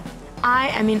 Sheridel, I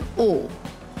am in awe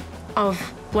of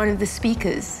one of the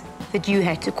speakers that you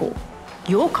had to call.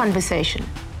 Your conversation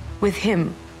with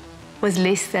him was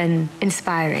less than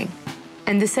inspiring.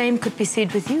 And the same could be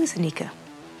said with you, Zanika.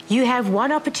 You have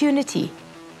one opportunity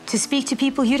to speak to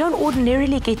people you don't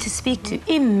ordinarily get to speak to.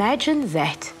 Imagine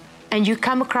that. And you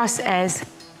come across as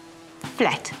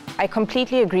flat. I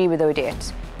completely agree with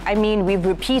Odette. I mean, we've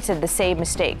repeated the same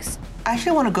mistakes. I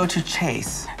actually want to go to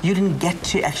Chase. You didn't get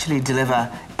to actually deliver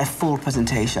a full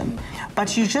presentation,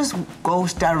 but you just go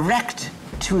direct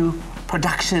to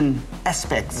production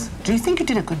aspects. Do you think you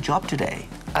did a good job today?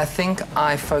 I think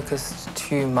I focused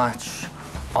too much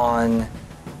on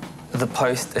the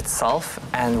post itself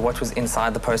and what was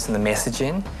inside the post and the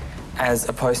messaging, as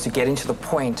opposed to getting to the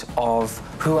point of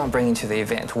who I'm bringing to the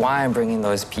event, why I'm bringing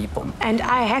those people. And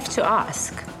I have to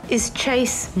ask, is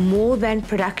Chase more than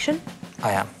production?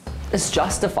 I am. It's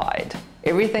justified.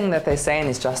 Everything that they're saying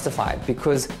is justified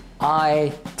because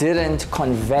I didn't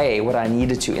convey what I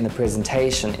needed to in the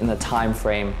presentation in the time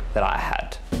frame that I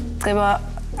had. Eba,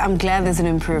 I'm glad there's an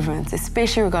improvement,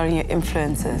 especially regarding your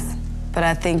influencers. But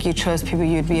I think you chose people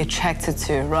you'd be attracted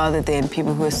to rather than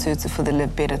people who are suited for the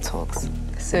Live Better Talks.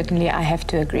 Certainly, I have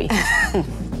to agree.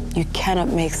 You cannot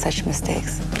make such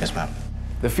mistakes. Yes, ma'am.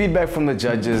 The feedback from the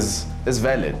judges is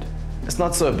valid. It's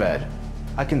not so bad.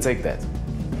 I can take that.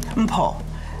 Mpho,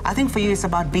 I think for you it's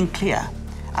about being clear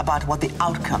about what the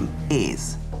outcome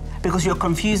is, because you're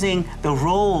confusing the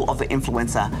role of the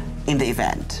influencer in the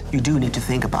event. You do need to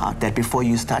think about that before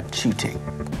you start shooting.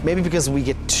 Maybe because we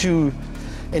get too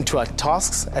into our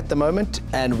tasks at the moment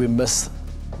and we miss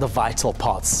the vital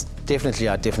parts. I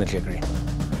definitely agree.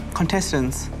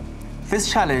 Contestants, this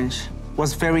challenge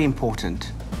was very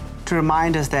important to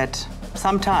remind us that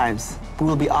sometimes we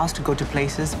will be asked to go to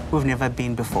places we've never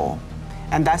been before.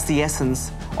 And that's the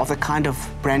essence of the kind of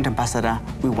brand ambassador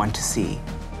we want to see.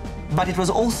 But it was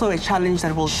also a challenge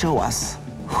that will show us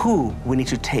who we need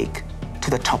to take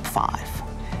to the top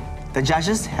 5. The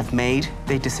judges have made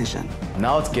their decision.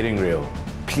 Now it's getting real.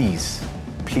 Please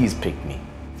pick me.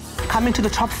 Coming to the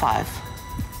top 5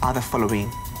 are the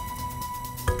following: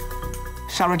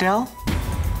 Sheridel,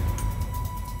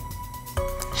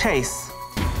 Chase,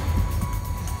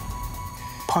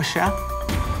 Portia,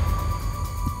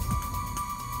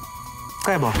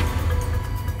 Trevor,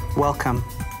 welcome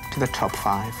to the top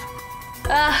 5.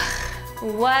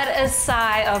 What a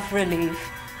sigh of relief.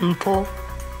 Mpho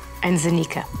and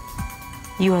Zanika,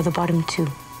 you are the bottom 2.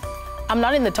 I'm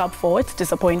not in the top 4, it's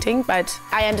disappointing, but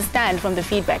I understand from the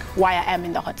feedback why I am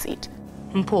in the hot seat.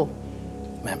 Mpho.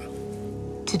 Ma'am.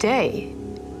 Today,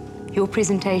 your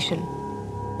presentation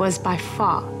was by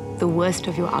far the worst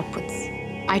of your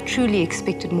outputs. I truly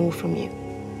expected more from you.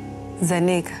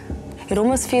 Zanika, it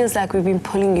almost feels like we've been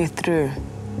pulling you through.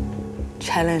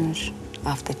 Challenge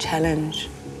after challenge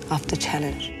after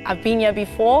challenge. I've been here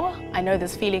before. I know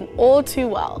this feeling all too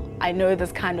well. I know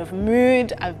this kind of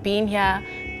mood. I've been here.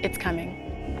 It's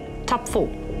coming. Top 4.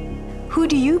 Who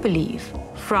do you believe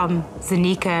from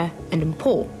Zanika and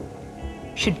Mpho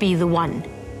should be the one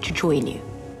to join you?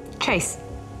 Chase.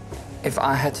 If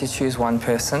I had to choose one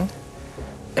person,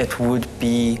 it would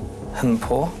be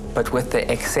Mpho, but with the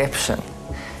exception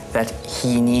that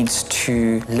he needs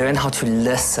to learn how to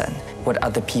listen what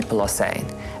other people are saying.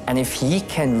 And if he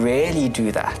can really do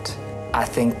that, I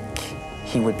think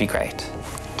he would be great.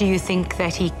 Do you think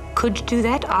that he could do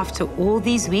that after all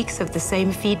these weeks of the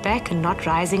same feedback and not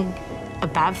rising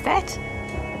above that?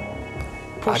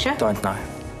 Portia? I don't know.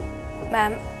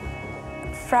 Ma'am,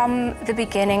 from the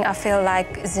beginning, I feel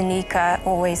like Zanika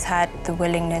always had the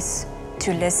willingness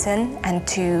to listen and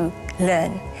to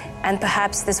learn. And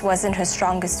perhaps this wasn't her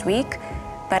strongest week,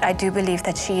 but I do believe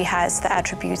that she has the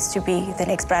attributes to be the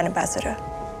next brand ambassador.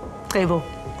 Able.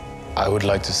 I would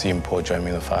like to see Mpho join me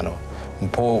in the final.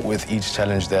 Mpho, with each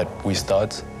challenge that we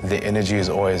start, the energy is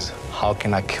always, how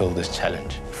can I kill this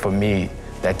challenge? For me,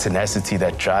 that tenacity,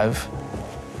 that drive,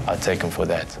 I'll take him for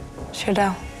that.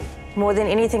 Shida. More than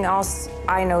anything else,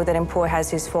 I know that Mpho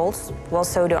has his faults. Well,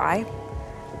 so do I.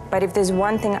 But if there's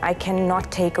one thing I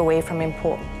cannot take away from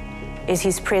Mpho, is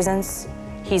his presence,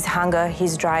 his hunger,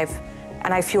 his drive,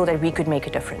 and I feel that we could make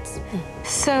a difference.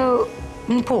 So,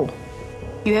 Mpho,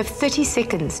 you have 30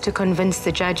 seconds to convince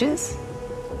the judges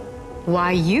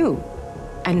why you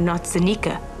and not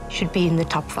Zanika should be in the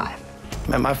top 5.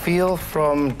 Ma'am, I feel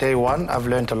from day one I've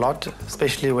learned a lot,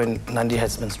 especially when Nandi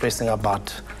has been stressing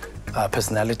about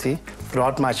personality.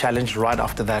 Throughout my challenge, right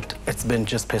after that, it's been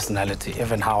just personality.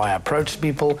 Even how I approach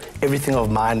people, everything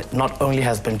of mine not only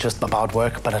has been just about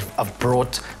work, but I've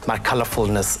brought my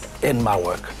colorfulness in my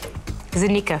work.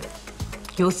 Zanika,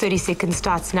 your 30 seconds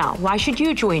starts now. Why should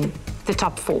you join the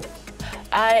top 4?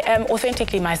 I am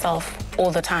authentically myself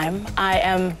all the time. I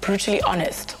am brutally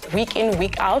honest. Week in,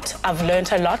 week out, I've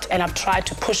learned a lot and I've tried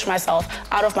to push myself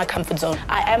out of my comfort zone.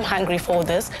 I am hungry for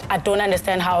this. I don't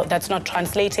understand how that's not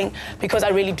translating because I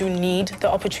really do need the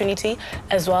opportunity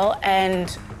as well.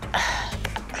 And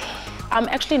I'm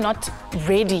actually not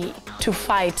ready to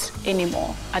fight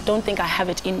anymore. I don't think I have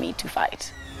it in me to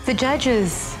fight. The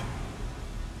judges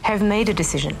have made a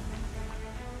decision.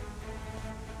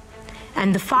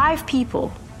 And the 5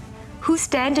 people who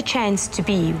stand a chance to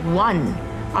be one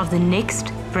of the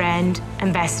next brand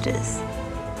ambassadors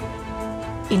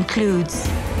includes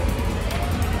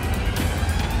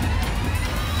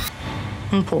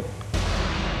Mpho.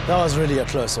 That was really a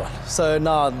close one. So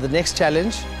now the next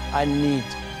challenge, I need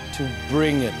to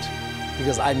bring it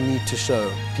because I need to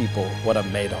show people what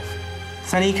I'm made of.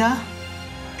 Zanika,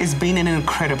 it's been an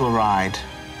incredible ride.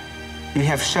 You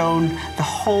have shown the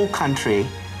whole country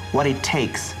what it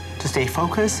takes to stay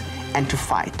focused and to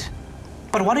fight.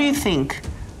 But what do you think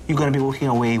you're going to be walking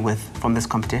away with from this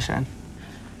competition?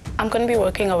 I'm going to be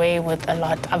walking away with a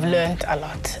lot. I've learned a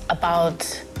lot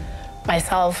about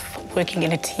myself, working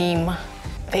in a team,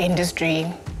 the industry.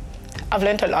 I've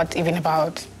learned a lot even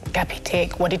about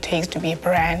Capitec, what it takes to be a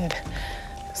brand.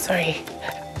 Sorry.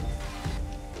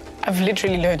 I've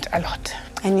literally learned a lot.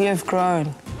 And you have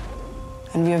grown,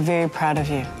 and we are very proud of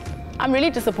you. I'm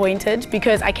really disappointed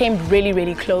because I came really,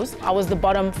 really close. I was the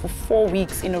bottom for 4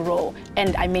 weeks in a row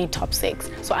and I made top 6.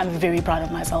 So I'm very proud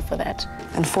of myself for that.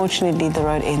 Unfortunately, the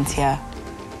road ends here.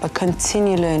 But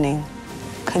continue learning,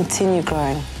 continue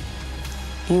growing.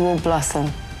 You will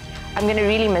blossom. I'm going to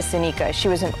really miss Zanika. She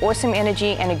was an awesome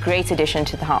energy and a great addition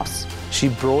to the house. She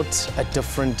brought a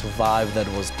different vibe that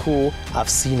was cool. I've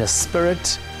seen a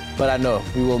spirit, but I know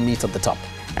we will meet at the top.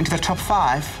 And to the top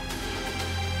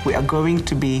 5, we are going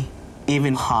to be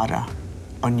even harder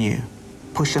on you.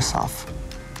 Push yourself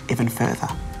even further.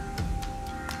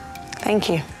 Thank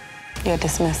you. You're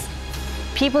dismissed.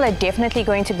 People are definitely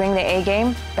going to bring their A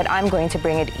game, but I'm going to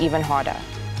bring it even harder.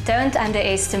 Don't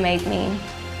underestimate me.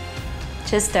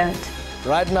 Just don't.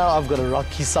 Right now, I've got a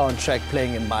Rocky soundtrack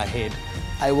playing in my head.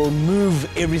 I will move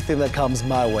everything that comes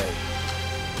my way.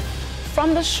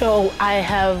 From the show, I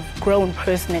have grown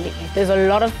personally. There's a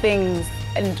lot of things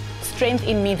and strength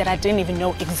in me that I didn't even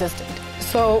know existed.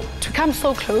 So to come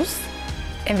so close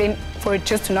and then for it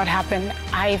just to not happen,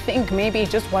 I think maybe it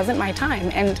just wasn't my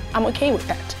time, and I'm okay with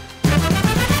that.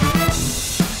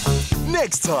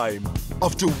 Next time,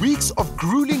 after weeks of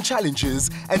grueling challenges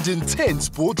and intense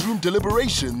boardroom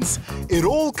deliberations, it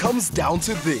all comes down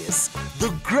to this, the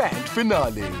grand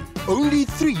finale. Only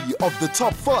 3 of the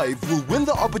top 5 will win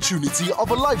the opportunity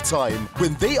of a lifetime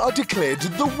when they are declared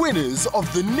the winners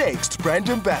of the next brand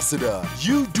ambassador.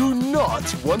 You do not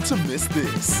want to miss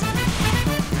this.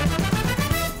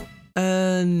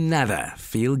 Another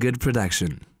feel-good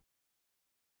production.